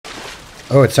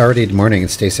Oh, it's already morning.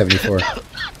 It's day 74.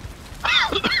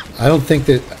 I don't think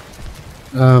that...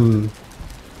 Oh,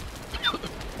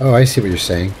 I see what you're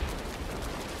saying.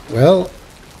 Well,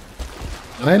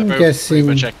 I'm guessing...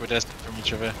 Pretty much equidistant from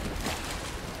each other.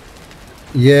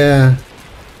 Yeah,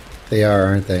 they are,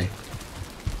 aren't they?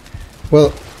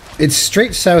 Well, it's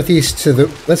straight southeast to the...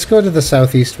 Let's go to the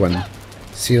southeast one.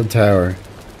 Sealed Tower.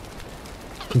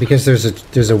 Because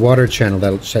there's a water channel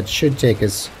that should take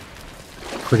us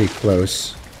pretty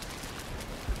close.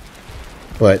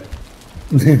 But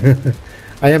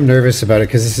I am nervous about it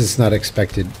because this is not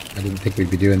expected. I didn't think we'd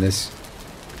be doing this.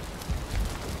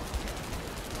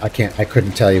 I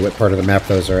couldn't tell you what part of the map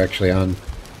those are actually on.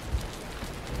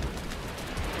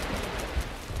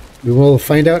 We will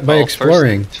find out by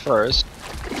exploring. First.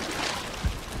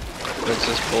 Let's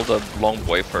just build a long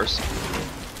way first.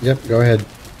 Yep, go ahead.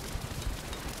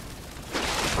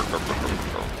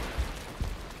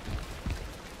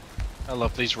 I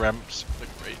love these ramps. They're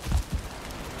great.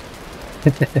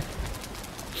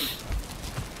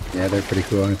 Yeah, they're pretty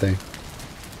cool, aren't they?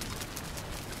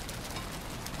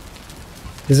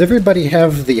 Does everybody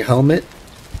have the helmet?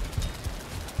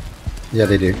 Yeah,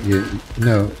 they do.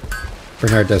 No,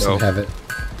 Bernard doesn't have it.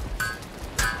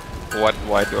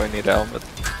 Why do I need a helmet?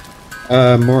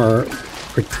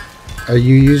 Are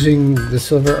you using the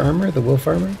silver armor, the wolf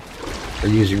armor? Or are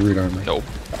you using root armor? Nope.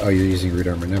 Oh, you're using root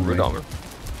armor. Never mind. Root armor.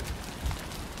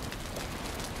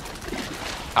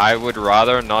 I would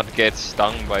rather not get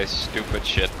stung by stupid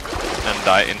shit and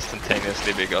die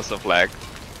instantaneously because of lag.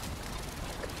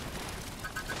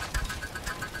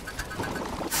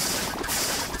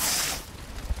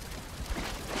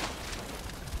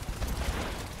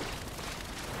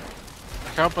 I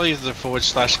can't believe the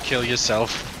 / kill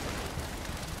yourself.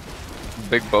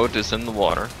 Big boat is in the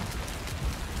water.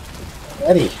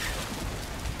 Ready.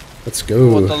 Let's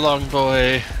go. What the long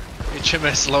boy.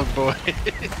 HMS long boy.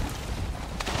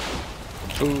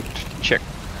 Food, check.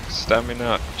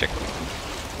 Stamina, check.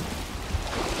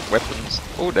 Weapons.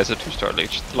 Oh, there's a 2-star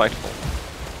leech. Delightful.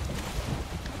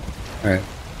 Alright.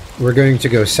 We're going to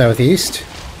go southeast.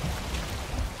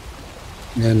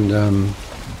 And,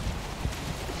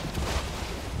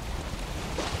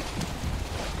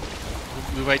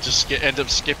 We might just end up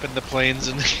skipping the plains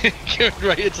and going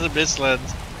right into the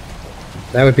Mistlands.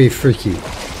 that would be freaky.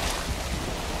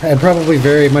 And probably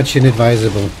very much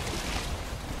inadvisable.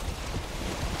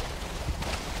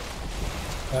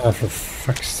 Oh, for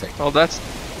fuck's sake. Well, that's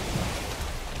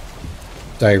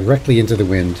Directly into the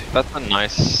wind. a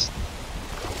nice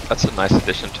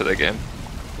addition to the game.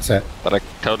 What's that? But I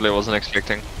totally wasn't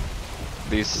expecting.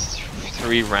 These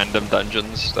 3 random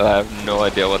dungeons that I have no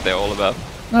idea what they're all about.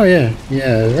 Oh yeah,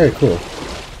 yeah, very cool.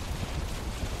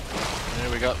 There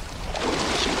we got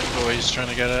some boys trying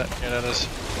to get at us.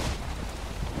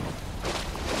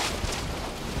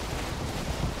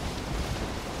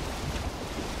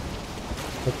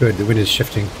 Oh, good, the wind is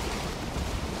shifting.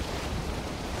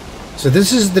 So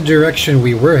this is the direction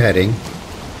we were heading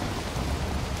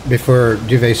before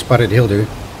Duvet spotted Hildur.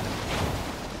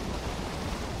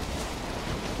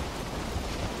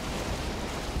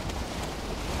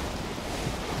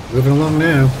 Moving along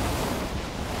now.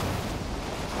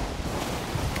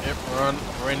 Yep,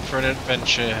 we're in for an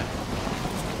adventure.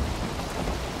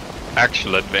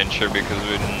 Actual adventure because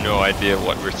we have no idea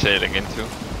what we're sailing into.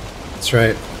 That's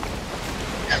right.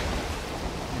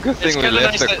 Good thing we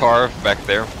left the car back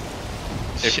there.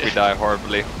 If we die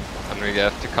horribly and we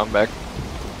have to come back.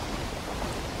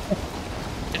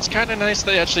 It's kind of nice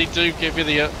they actually do give you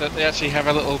the that they actually have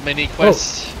a little mini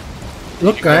quest.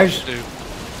 Look, guys.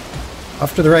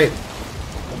 Off to the right.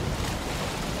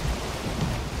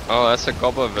 Oh, that's a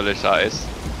goblin village ice.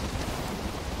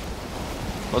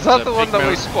 Was that the one that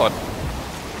we spot?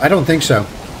 I don't think so,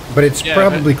 but it's Yeah,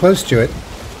 probably close to it.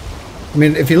 I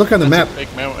mean, if you look on the map, a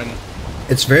big mountain.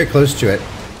 it's very close to it.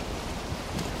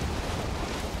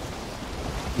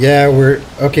 Yeah,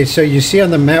 okay. So you see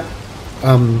on the map,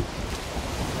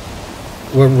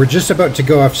 we're just about to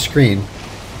go off screen,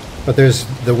 but there's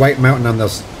the white mountain on the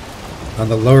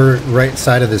lower right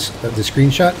side of the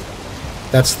screenshot.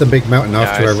 That's the big mountain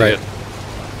off to our right.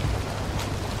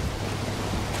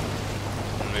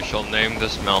 And we shall name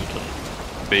this mountain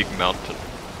Big Mountain.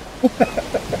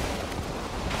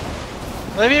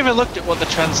 Have you ever looked at what the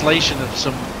translation of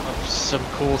some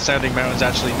cool sounding mountains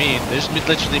actually mean? They just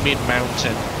literally mean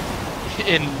mountain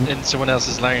in someone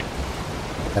else's language.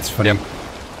 That's funny. Yep.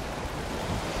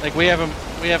 Like we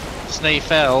have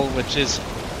Snaefell, which just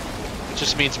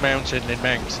means mountain in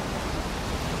Manx.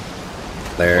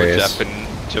 Hilarious. Or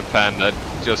Japan that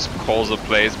just calls a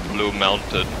place Blue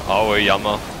Mountain.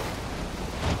 Aoyama.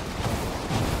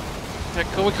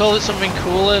 Can we call it something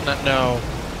cooler? No.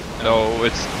 No,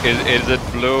 is it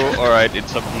blue? Alright,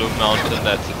 it's a blue mountain,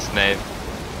 that's its name.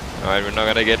 Alright, we're not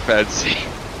gonna get fancy.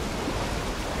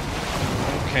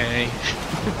 Okay.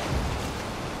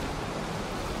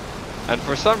 And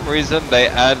for some reason they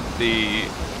add the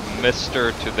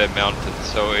Mister to the mountain,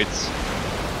 so it's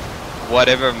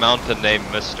whatever mountain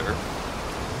named Mister.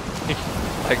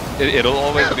 Like it'll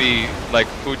always be like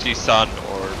Fuji-san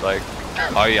or like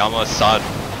Aoyama-san.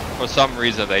 For some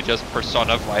reason they just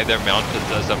personify their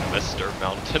mountains as a Mister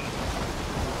mountain.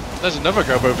 There's another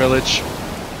Gobo village.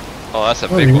 Oh, that's a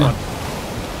big yeah. one.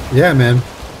 Yeah, man.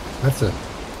 That's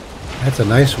a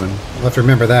nice one. We'll have to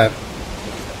remember that.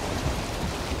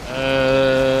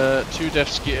 2 death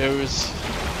skitters.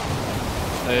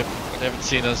 They haven't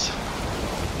seen us.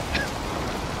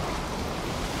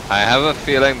 I have a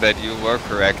feeling that you were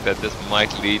correct that this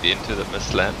might lead into the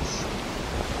Mistlands.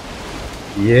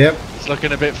 Yep. It's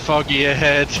looking a bit foggy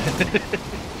ahead.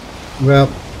 Well,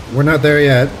 we're not there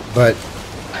yet, but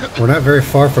we're not very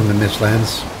far from the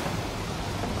Mistlands.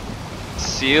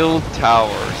 Sealed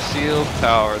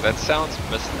Tower, that sounds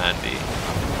Mistlandy.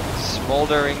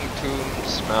 Smoldering tomb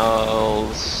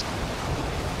smells...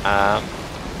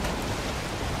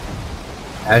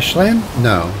 Ashland?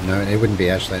 No, it wouldn't be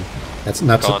Ashland. That's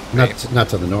not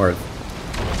to the north.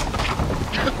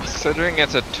 Considering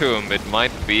it's a tomb, it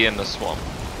might be in the swamp.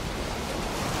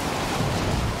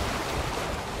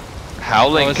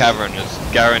 Howling Cavern is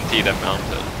guaranteed a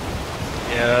mountain.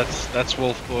 Yeah, that's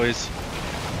Wolf Boys.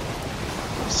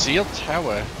 Sealed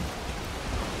Tower.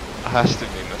 It has to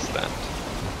be Mistland.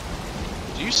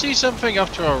 Do you see something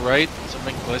off to our right?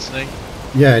 Something glistening?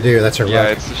 Yeah, I do. That's a rock. Yeah,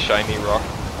 it's a shiny rock.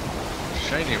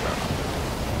 Shiny rock.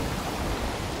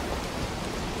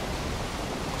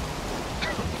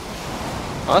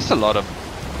 Oh, that's a lot of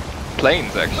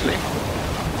planes, actually.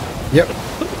 Yep.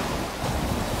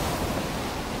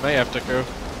 May have to go.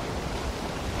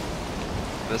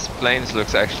 This plains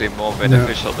looks actually more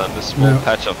beneficial than the small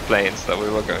patch of plains that we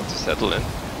were going to settle in.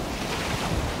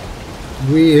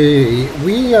 We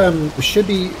should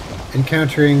be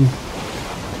encountering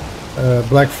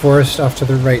Black Forest off to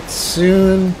the right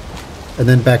soon, and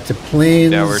then back to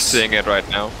plains. Yeah, we're seeing it right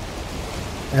now.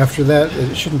 After that,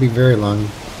 it shouldn't be very long.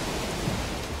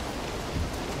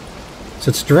 So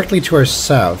it's directly to our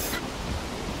south.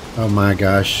 Oh my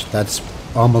gosh, that's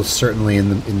almost certainly in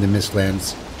the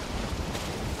Mistlands.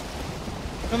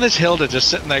 And there's Hilda just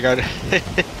sitting there going.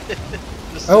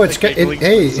 Oh, it's got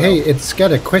it's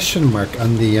got a question mark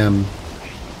on the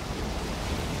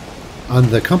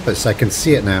compass. I can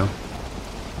see it now.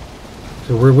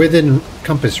 So we're within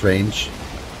compass range.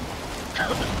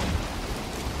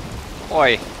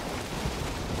 Oi.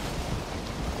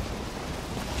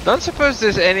 Don't suppose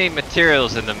there's any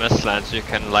materials in the Mistlands you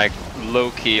can like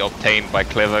low-key obtain by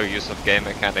clever use of game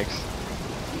mechanics.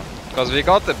 Because we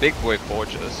got the big boy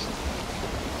forges.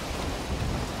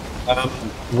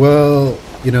 Well,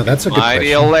 you know, that's a good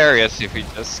Mighty question. hilarious if we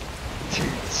just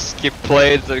skip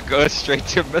planes and go straight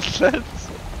to Mistlands.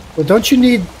 Well, don't you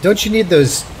need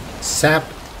those sap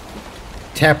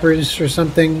tappers or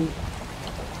something?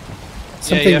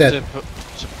 Something yeah, you that have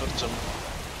to put some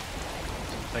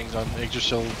things on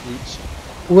Yggdrasil roots.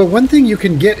 Well, one thing you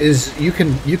can get is you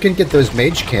can get those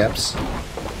mage caps.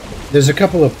 There's a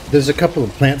couple of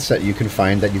plants that you can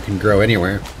find that you can grow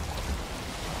anywhere.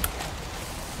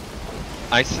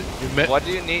 I see. What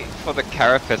do you need for the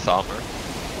carapace armor?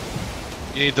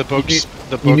 You need the bugs.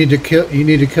 You need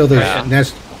to kill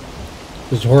those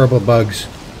those horrible bugs.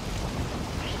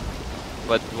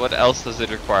 But what else does it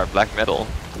require? Black metal.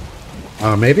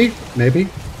 Maybe.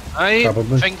 I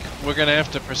Probably. think we're gonna have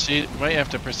to proceed. Might have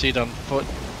to proceed on foot.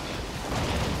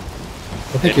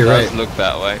 I think you're It right. does look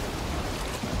that way.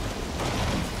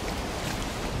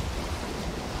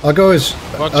 I'll go as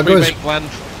Make land.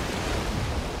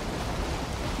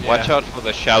 Watch out for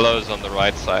the shallows on the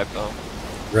right side, though.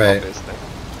 right. Obviously.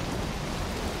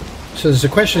 So the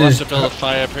question We'll is, have to build a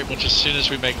fire pretty much as soon as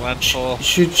we make landfall.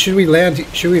 should we land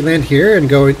here and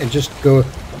go and just go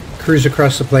cruise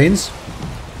across the plains?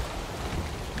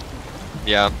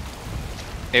 Yeah.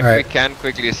 If Alright. we can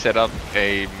quickly set up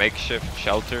a makeshift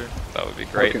shelter, that would be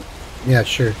great. Okay. Yeah,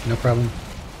 sure, no problem.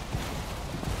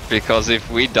 Because if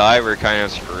we die, we're kind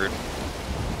of screwed.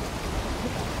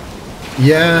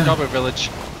 Yeah. Gobo village.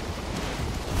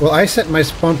 Well, I set my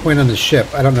spawn point on the ship.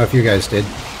 I don't know if you guys did.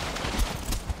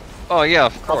 Oh yeah,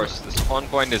 of course. The spawn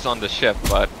point is on the ship,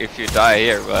 but if you die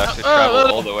here, we'll have to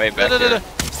travel all the way back here.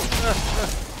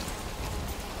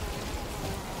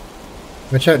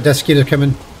 Watch out, Deskita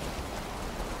coming.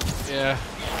 Yeah.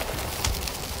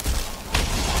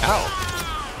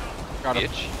 Ow! Got him.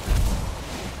 Bitch.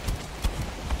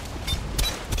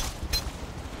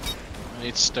 I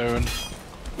need stone.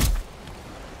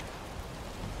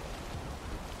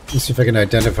 Let's see if I can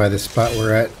identify the spot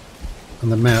we're at on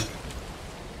the map.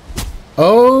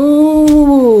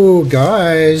 Oh,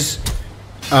 guys.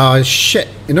 Shit.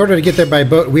 In order to get there by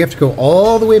boat, we have to go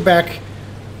all the way back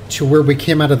to where we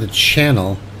came out of the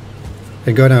channel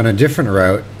and go down a different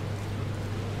route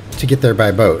to get there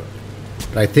by boat.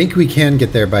 But I think we can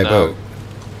get there by boat.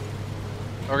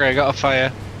 Okay, I got a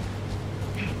fire.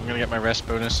 I'm gonna get my rest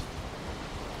bonus.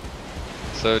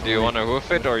 So do you want to hoof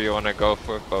it or you want to go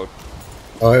for a boat?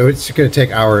 Oh, it's going to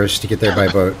take hours to get there by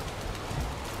boat.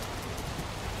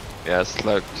 Yes,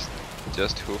 look,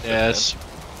 just hoof Yes. it.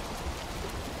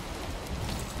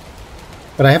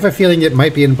 But I have a feeling it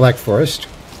might be in Black Forest.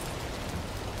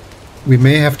 We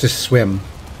may have to swim.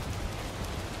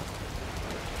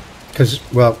 Because,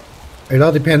 well, it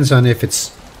all depends on if it's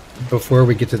before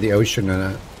we get to the ocean or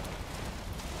not.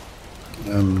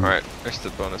 Alright, there's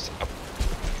the bonus up.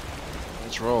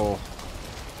 Let's roll.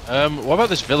 What about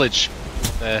this village?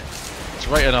 There. It's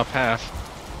right on our path.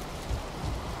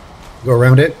 Go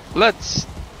around it. Let's...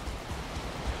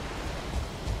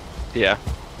 Yeah.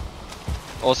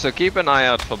 Also, keep an eye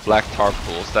out for black tar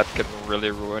pools. That can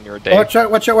really ruin your day. Watch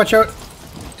out, watch out, watch out!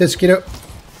 Mosquito.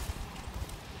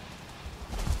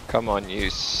 Come on, you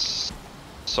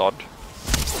sod.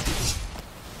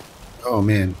 Oh,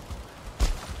 man.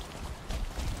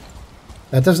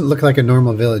 That doesn't look like a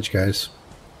normal village, guys.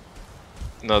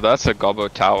 No, that's a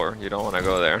gobbo tower. You don't want to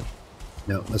go there.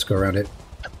 No, let's go around it.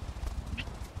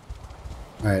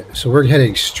 Alright, so we're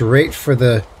heading straight for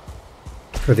the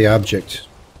object.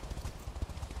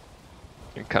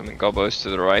 Incoming gobbos to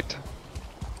the right.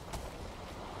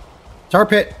 Tar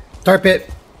pit! Tar pit!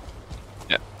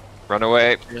 Yeah. Run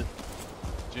away.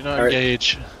 Do not Alright.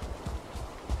 engage.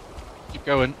 Keep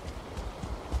going.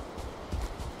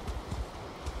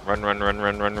 Run, run, run,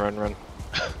 run, run, run, run.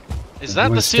 Is that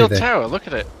wanna the stay sealed there. tower? Look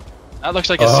at it. That looks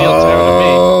like a sealed tower to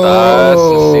me. That's the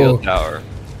Oh, seal tower.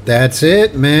 that's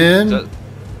it, man. Just-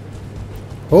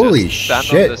 Holy Just stand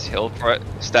shit. on this hill.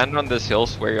 Stand on this hill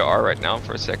where you are right now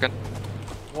for a second.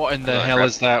 What in the Alright, hell grab-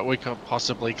 is that? We can't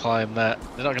possibly climb that.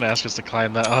 They're not going to ask us to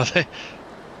climb that, are they?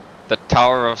 The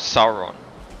Tower of Sauron.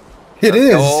 It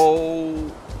is. Oh.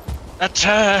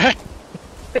 Attack!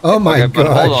 Oh my Okay, but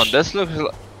god. hold on.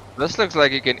 This looks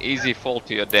like you can easy fall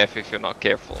to your death if you're not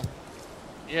careful.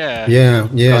 Yeah. Yeah,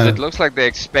 Because yeah. it looks like they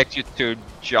expect you to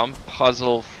jump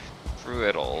puzzle through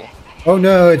it all. Oh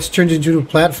no, it's turned into a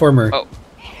platformer. Oh.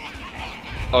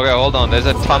 Okay, hold on. There's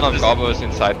a ton of gobbos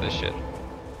inside this shit.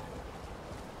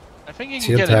 I think you can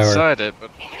Sealed get tower. inside it,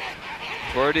 but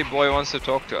Birdie boy wants to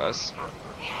talk to us.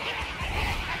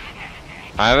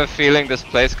 I have a feeling this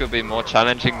place could be more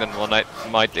challenging than one I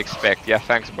might expect. Yeah,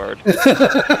 thanks, Bird.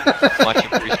 Much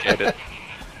appreciated.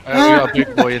 we got a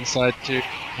big boy inside too.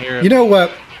 Here. You know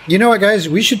what? You know what, guys?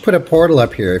 We should put a portal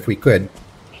up here if we could.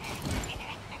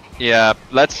 Yeah,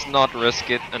 let's not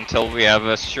risk it until we have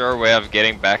a sure way of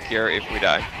getting back here if we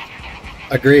die.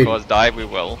 Agreed. Because die we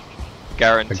will.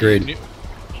 Guaranteed. Agreed.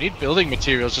 We need building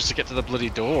materials just to get to the bloody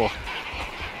door.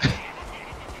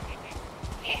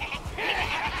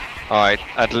 Alright,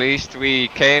 at least we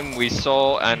came, we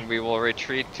saw, and we will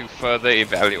retreat to further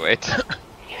evaluate.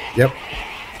 Yep.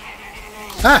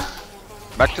 Ah!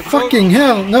 Back to the boat. Fucking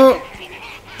hell! No!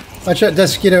 Watch out,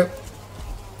 Mosquito.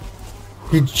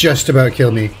 He just about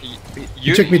killed me.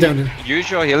 You took me down to- Use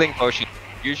your healing potion.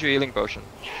 Use your healing potion.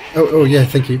 Oh yeah,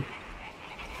 thank you.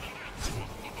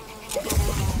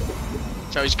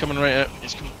 So he's coming right up.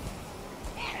 He's coming.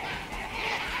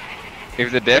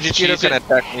 If the death Did you mosquito cheese can it?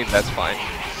 attack me, that's fine.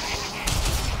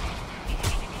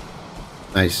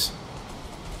 Nice.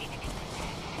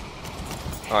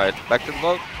 Alright, back to the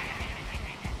boat.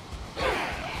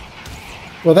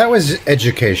 Well, that was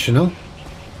educational.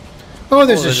 Oh,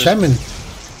 there's Oh, a there's- shaman.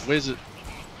 Where's it?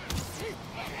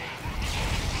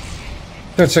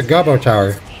 That's a gobbo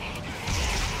tower.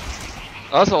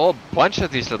 There's a whole bunch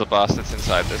of these little bastards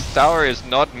inside. This tower is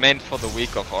not meant for the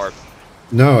weak of heart.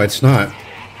 No, it's not.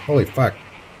 Holy fuck.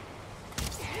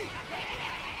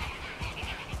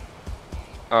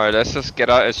 Alright, let's just get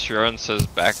our assurances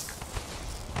back.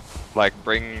 Like,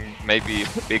 bring maybe a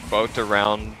big boat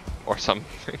around or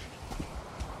something.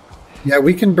 Yeah,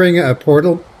 we can bring a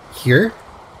portal here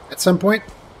at some point.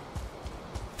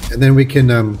 And then we can,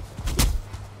 and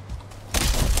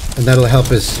that'll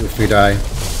help us if we die.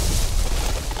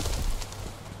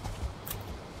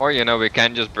 Or, you know, we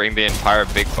can just bring the entire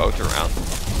big boat around.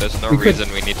 There's no We could-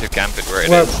 reason we need to camp it where it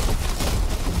Well,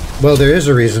 is. well, there is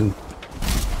a reason.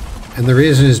 And the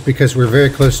reason is because we're very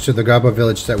close to the Gobbo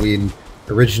village that we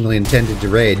originally intended to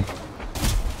raid.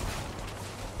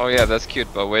 Oh yeah, that's cute,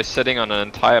 but we're sitting on an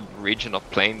entire region of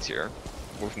plains here,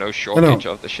 with no shortage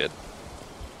of the shit.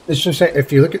 It's just say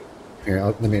if you look at here.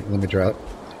 Let me draw it.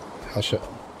 I'll show.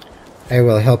 I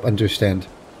will help understand.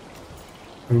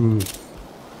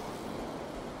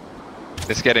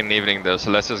 It's getting evening though,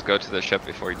 so let's just go to the ship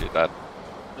before we do that.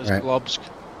 There's Right. globs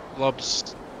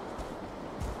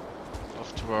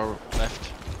off to our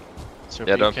left. So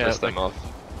Yeah, be don't careful, piss them off.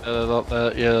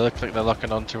 yeah, they look like they're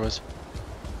locking onto us.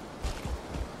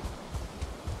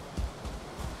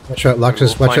 Watch out, We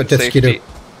Loxus. will Watch find out, Mosquito. safety.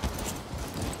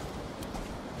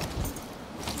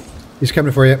 He's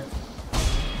coming for you.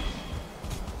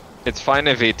 It's fine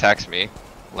if he attacks me.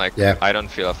 Like, Yeah. I don't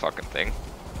feel a fucking thing.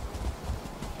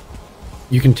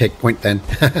 You can take point then.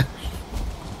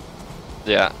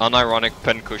 Yeah, unironic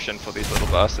pincushion for these little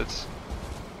bastards.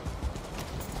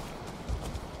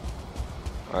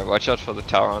 Alright, watch out for the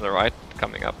tower on the right,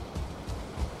 coming up.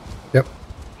 Yep.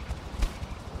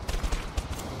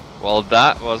 Well,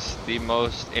 that was the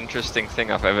most interesting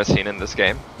thing I've ever seen in this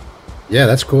game. Yeah,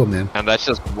 that's cool, man. And that's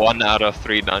just 1 out of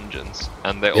 3 dungeons,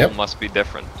 and they Yep. all must be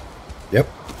different. Yep.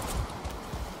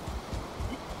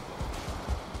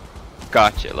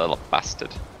 Gotcha, little bastard.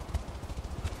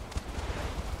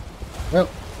 Well,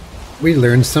 we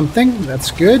learned something.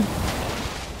 That's good.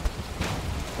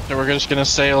 So we're just gonna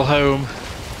sail home.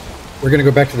 We're gonna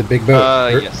go back to the big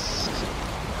boat. Yes.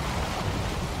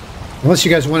 Unless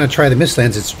you guys want to try the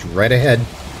Mistlands, it's right ahead.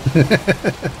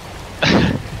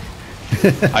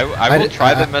 I will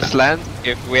try the Mistlands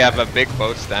if we have a big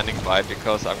boat standing by,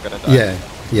 because I'm gonna die. Yeah,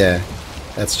 yeah.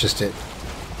 That's just it.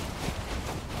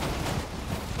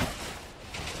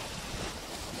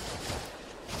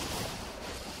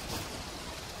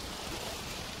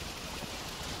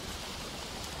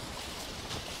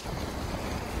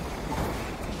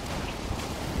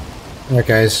 Alright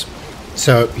guys,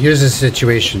 so here's the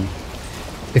situation.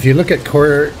 If you look at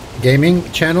Core Gaming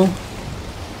channel,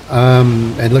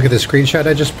 and look at the screenshot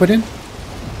I just put in,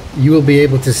 you will be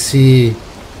able to see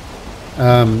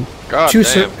God two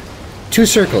damn. two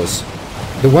circles.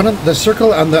 The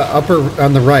circle on the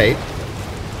on the right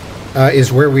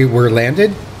is where we were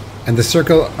landed, and the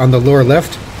circle on the lower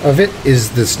left of it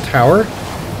is this tower,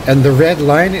 and the red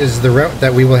line is the route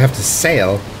that we will have to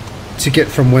sail to get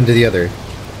from one to the other.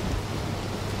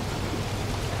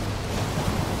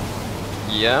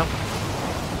 Yeah.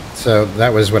 So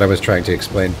that was what I was trying to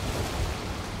explain.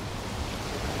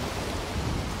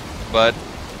 But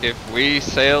if we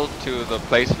sail to the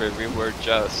place where we were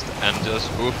just and just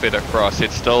hoof it across,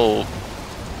 it's still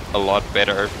a lot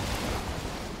better.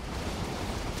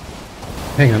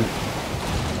 Hang on.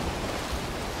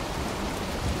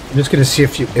 I'm just going to see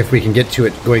if we can get to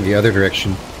it going the other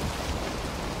direction.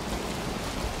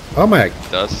 Oh my.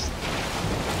 It does.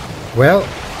 Well.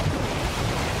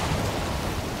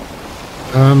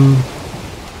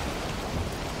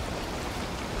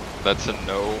 That's a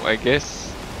no, I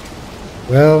guess.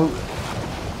 Well,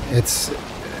 it's...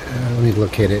 let me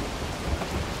locate it.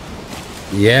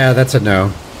 Yeah, that's a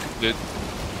no. It,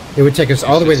 It would take us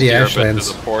all the way to the Ashlands.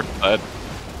 To the port side.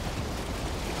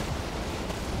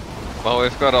 Well,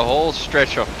 we've got a whole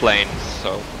stretch of plains,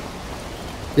 so...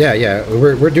 Yeah,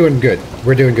 we're doing good.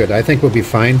 We're doing good. I think we'll be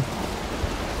fine.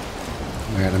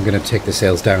 Alright, I'm going to take the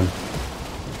sails down.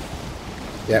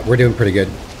 Yeah, we're doing pretty good.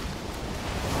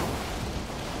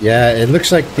 Yeah, it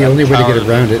looks like the only way to get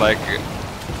around it... Like,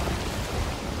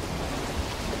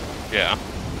 yeah.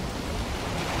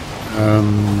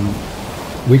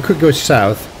 We could go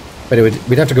south, but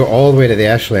we'd have to go all the way to the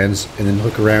Ashlands and then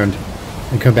hook around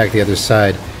and come back the other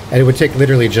side. And it would take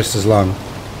literally just as long.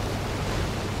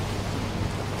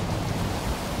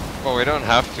 Well, we don't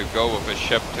have to go with a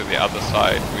ship to the other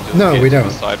side. We just No, get we to don't.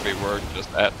 the side we were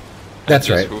just at. That's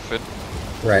just right. Hoof it.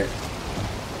 Right.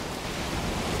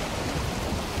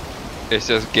 It's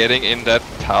just getting in that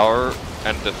tower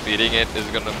and defeating it is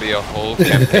gonna be a whole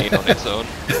campaign on its own.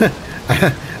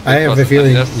 I have a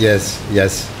feeling... Just-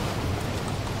 Yes.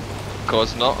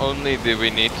 Because not only do we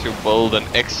need to build an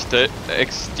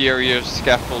exterior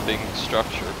scaffolding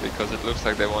structure, because it looks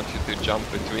like they want you to jump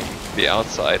between the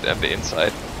outside and the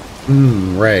inside,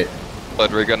 Right.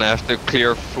 but we're gonna have to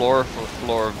clear floor for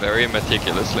floor very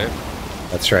meticulously.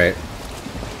 That's right.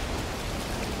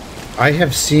 I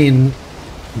have seen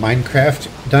Minecraft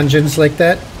dungeons like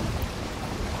that,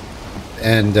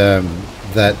 and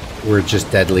that were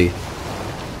just deadly.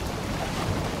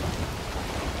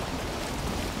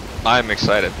 I'm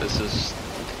excited. This is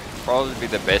probably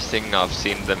the best thing I've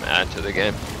seen them add to the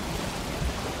game.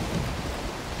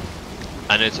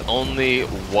 And it's only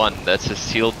one, that's a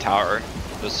sealed tower.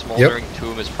 The smoldering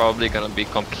tomb is probably gonna be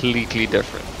completely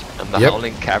different. And the Yep.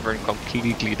 Howling Cavern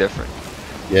completely different.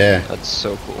 Yeah. That's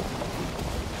so cool.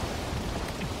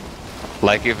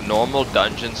 Like if normal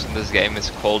dungeons in this game is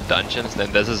called dungeons,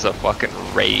 then this is a fucking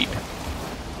raid.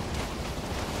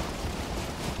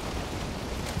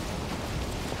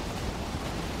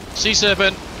 Sea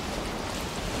serpent.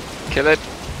 Kill it.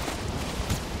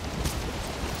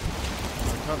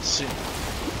 I can't see.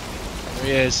 There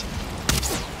he is.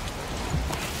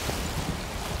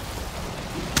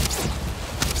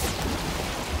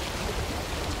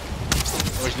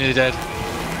 Oh, he's nearly dead.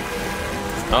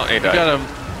 Oh, he We died. got him.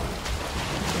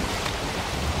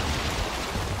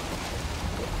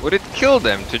 Would it kill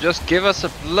them to just give us a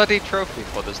bloody trophy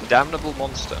for this damnable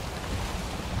monster?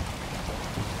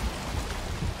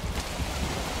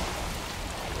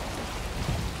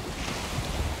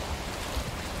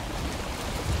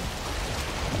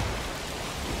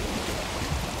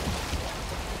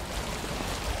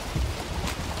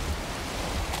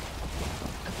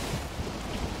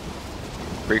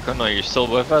 Recon, are you still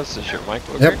with us? Is your mic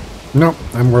working? Yep. No,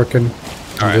 I'm working.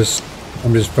 I'm Alright. just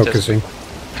focusing.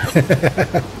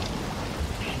 That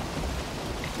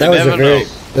You was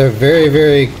never a very,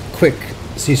 very quick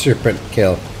sea serpent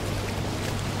kill.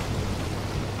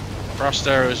 Frost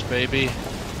arrows, baby.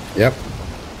 Yep.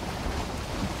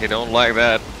 You don't like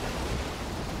that.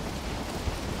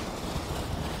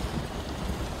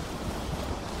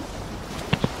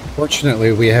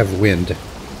 Fortunately, we have wind.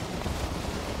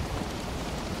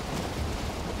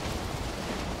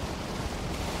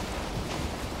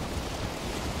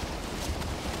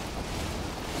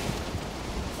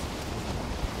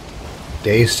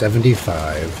 Day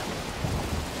 75.